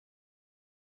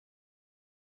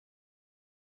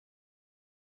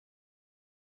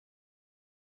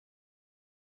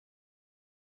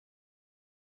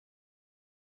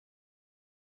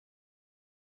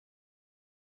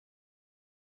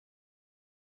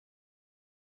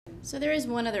So there is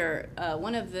one of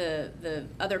the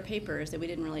other papers that we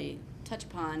didn't really touch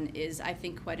upon is, I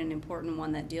think, quite an important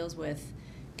one that deals with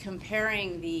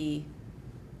comparing the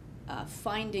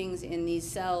findings in these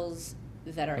cells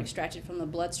that are extracted from the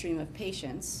bloodstream of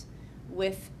patients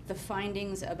with the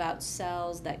findings about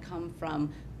cells that come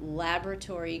from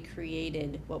laboratory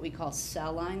created, what we call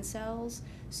cell line cells.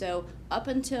 So up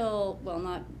until, well,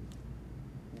 not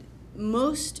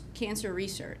most cancer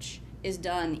research is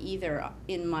done either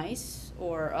in mice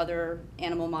or other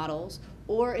animal models,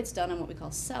 or it's done on what we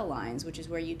call cell lines, which is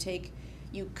where you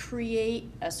create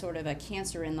a sort of a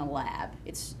cancer in the lab.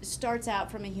 It starts out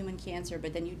from a human cancer,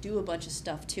 but then you do a bunch of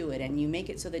stuff to it, and you make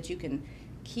it so that you can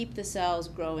keep the cells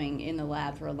growing in the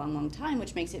lab for a long, long time,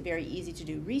 which makes it very easy to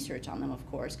do research on them, of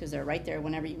course, because they're right there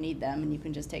whenever you need them, and you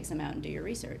can just take them out and do your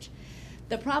research.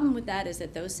 The problem with that is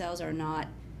that those cells are not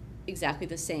exactly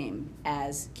the same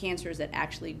as cancers that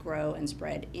actually grow and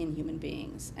spread in human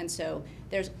beings. And so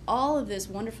there's all of this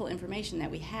wonderful information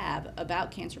that we have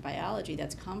about cancer biology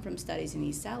that's come from studies in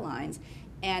these cell lines,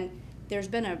 and there's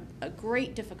been a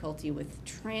great difficulty with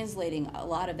translating a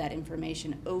lot of that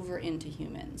information over into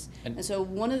humans. And so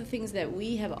one of the things that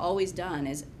we have always done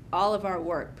is all of our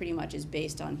work pretty much is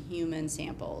based on human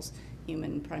samples,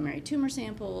 human primary tumor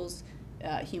samples,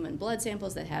 human blood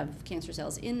samples that have cancer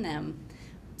cells in them.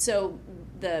 So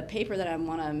the paper that I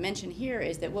want to mention here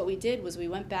is that what we did was we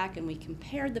went back and we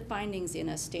compared the findings in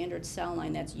a standard cell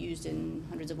line that's used in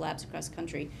hundreds of labs across the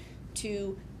country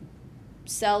to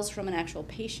cells from an actual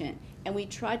patient, and we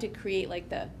tried to create like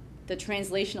the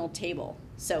translational table.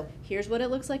 So here's what it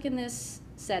looks like in this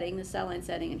setting, the cell line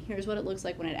setting, and here's what it looks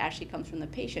like when it actually comes from the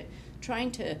patient, trying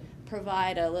to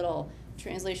provide a little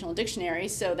translational dictionary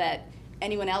so that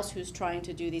anyone else who's trying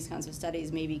to do these kinds of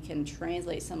studies maybe can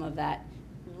translate some of that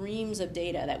reams of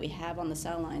data that we have on the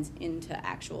cell lines into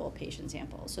actual patient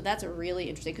samples. So that's a really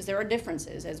interesting, because there are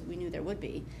differences, as we knew there would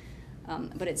be,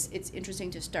 but it's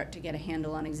interesting to start to get a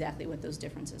handle on exactly what those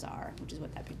differences are, which is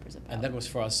what that paper is about. And that was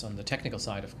for us on the technical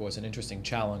side, of course, an interesting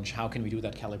challenge. How can we do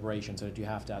that calibration so that you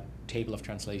have that table of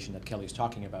translation that Kelly's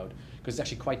talking about? Because it's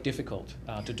actually quite difficult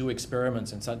to do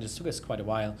experiments, and it took us quite a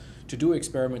while to do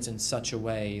experiments in such a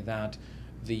way that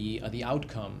the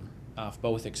outcome of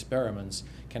both experiments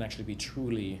can actually be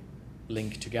truly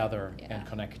linked together and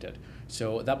connected.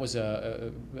 So that was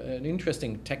an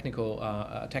interesting technical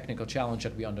challenge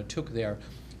that we undertook there,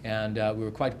 and we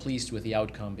were quite pleased with the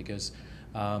outcome, because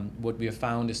what we have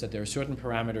found is that there are certain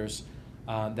parameters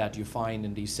that you find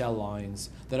in these cell lines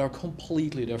that are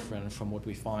completely different from what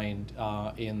we find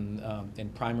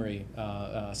in primary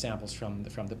samples from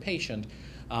the patient,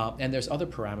 and there's other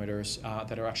parameters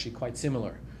that are actually quite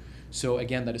similar. So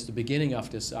again, that is the beginning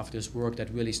of this work that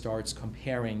really starts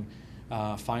comparing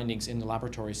findings in the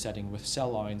laboratory setting with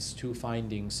cell lines to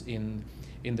findings in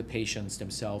the patients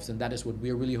themselves. And that is what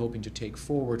we're really hoping to take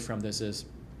forward from this, is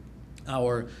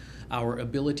our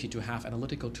ability to have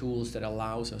analytical tools that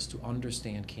allows us to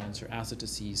understand cancer as a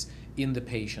disease in the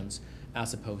patients,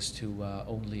 as opposed to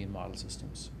only in model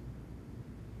systems.